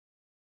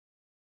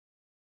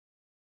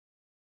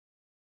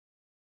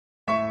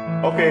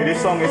Okay, this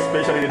song is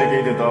specially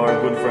dedicated to our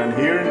good friend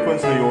here in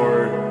Queens, New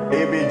York,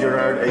 A.B.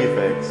 Gerard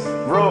Apex.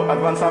 Bro,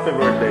 advance happy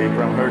birthday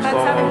from her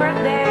soul. Happy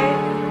birthday!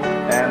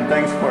 And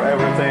thanks for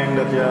everything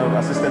that you have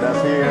assisted us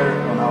here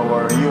on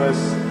our US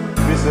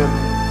visit.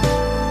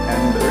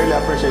 And really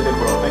appreciate it,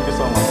 bro. Thank you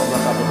so much.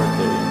 Advance happy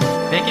birthday.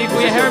 Thank you,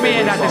 Kuya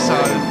Hermie and Ate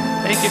Sol.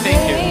 Thank you, thank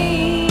you.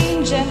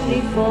 Rain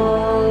gently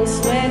falls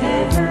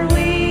whenever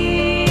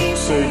we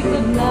say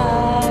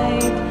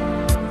goodnight,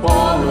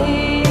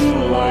 falling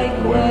like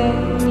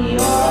when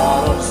you're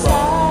out of sight.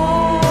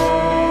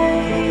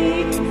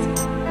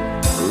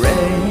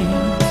 Rain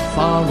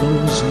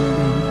follows me,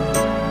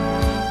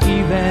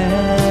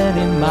 even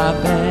in my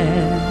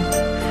bed,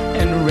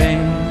 and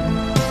rain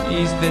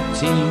is the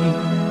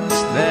tears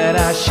that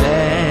I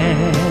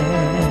shed.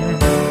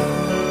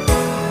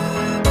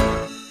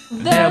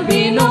 There'll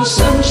be no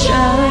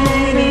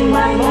sunshine in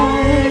my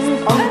life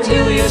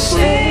until you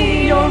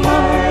say you're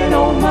mine,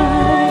 oh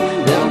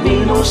mine. There'll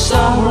be no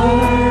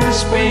summer,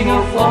 spring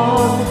or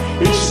fall,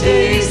 each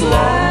day is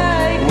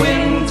like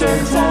winter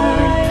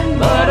time.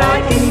 But I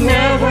can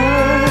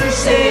never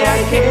say I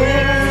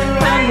care,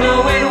 I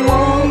know it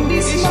won't be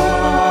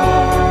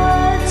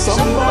smart.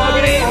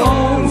 Somebody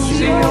owns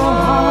your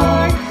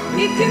heart,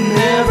 it can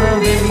never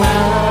be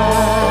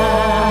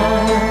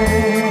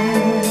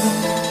mine.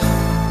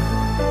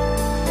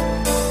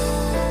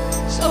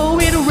 So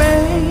it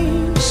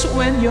rains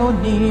when you're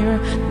near,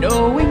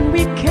 knowing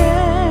we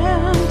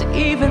can't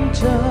even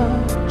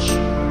touch.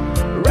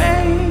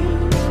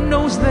 Rain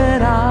knows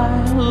that I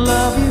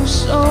love you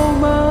so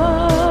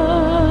much,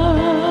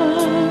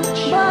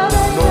 but I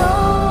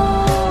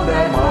know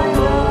that my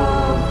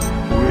love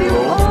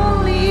will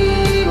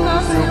only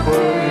cause you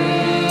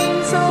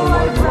pain. So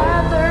I'd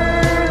rather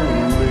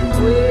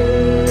live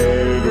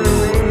with the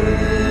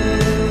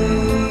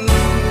rain.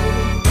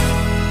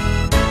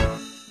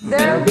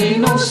 There'll be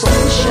no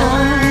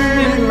sunshine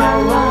in my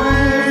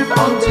life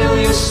until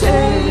you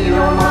say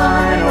you're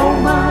mine, oh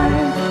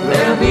mine.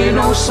 There'll be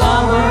no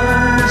summer,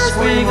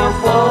 spring or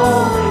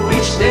fall,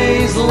 each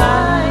day's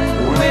like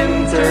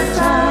winter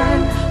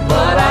time.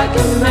 But I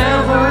can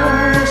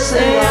never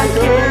say I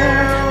care,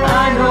 I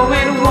know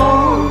it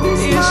won't be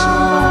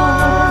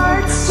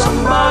smart.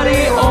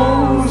 Somebody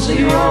owns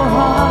your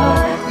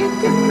heart, it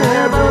can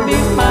never be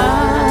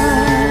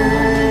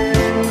mine.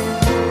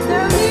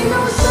 There'll be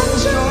no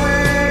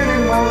sunshine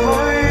in my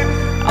life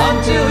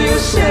until you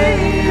say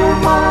you're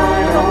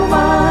mine, oh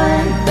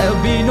mine.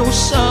 There'll be no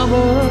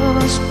summer,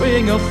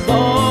 spring or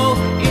fall,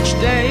 each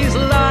day's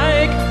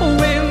like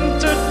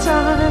winter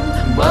time.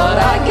 But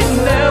I can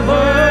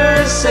never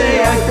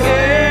say I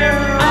care,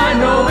 I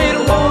know it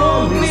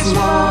won't be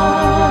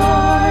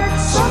smart.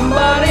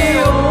 Somebody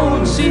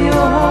owns your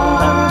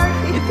heart,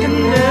 it can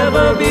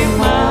never be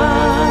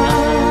mine.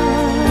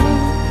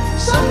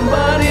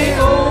 Somebody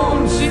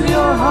owns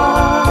your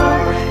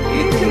heart,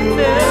 it can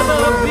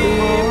never be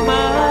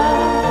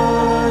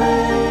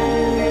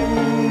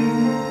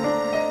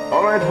mine.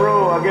 Alright,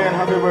 bro. Again,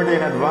 happy birthday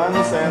in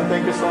advance. And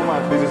thank you so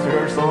much. This is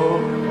Rehearsal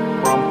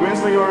from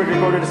Queens, New York,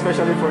 recorded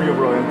especially for you,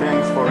 bro. And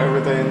thanks for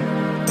everything.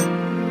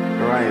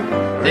 Right.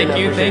 Thank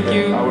you, thank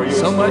you Our US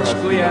so tour much, has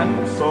Kuya.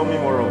 become so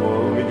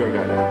memorable with your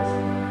guidance.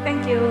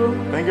 Thank you.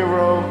 Thank you,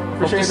 bro. Hope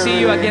Appreciate to it see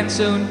you really. again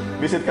soon.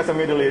 Visit ka sa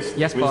Middle East.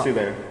 Yes, we'll po. see you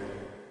there.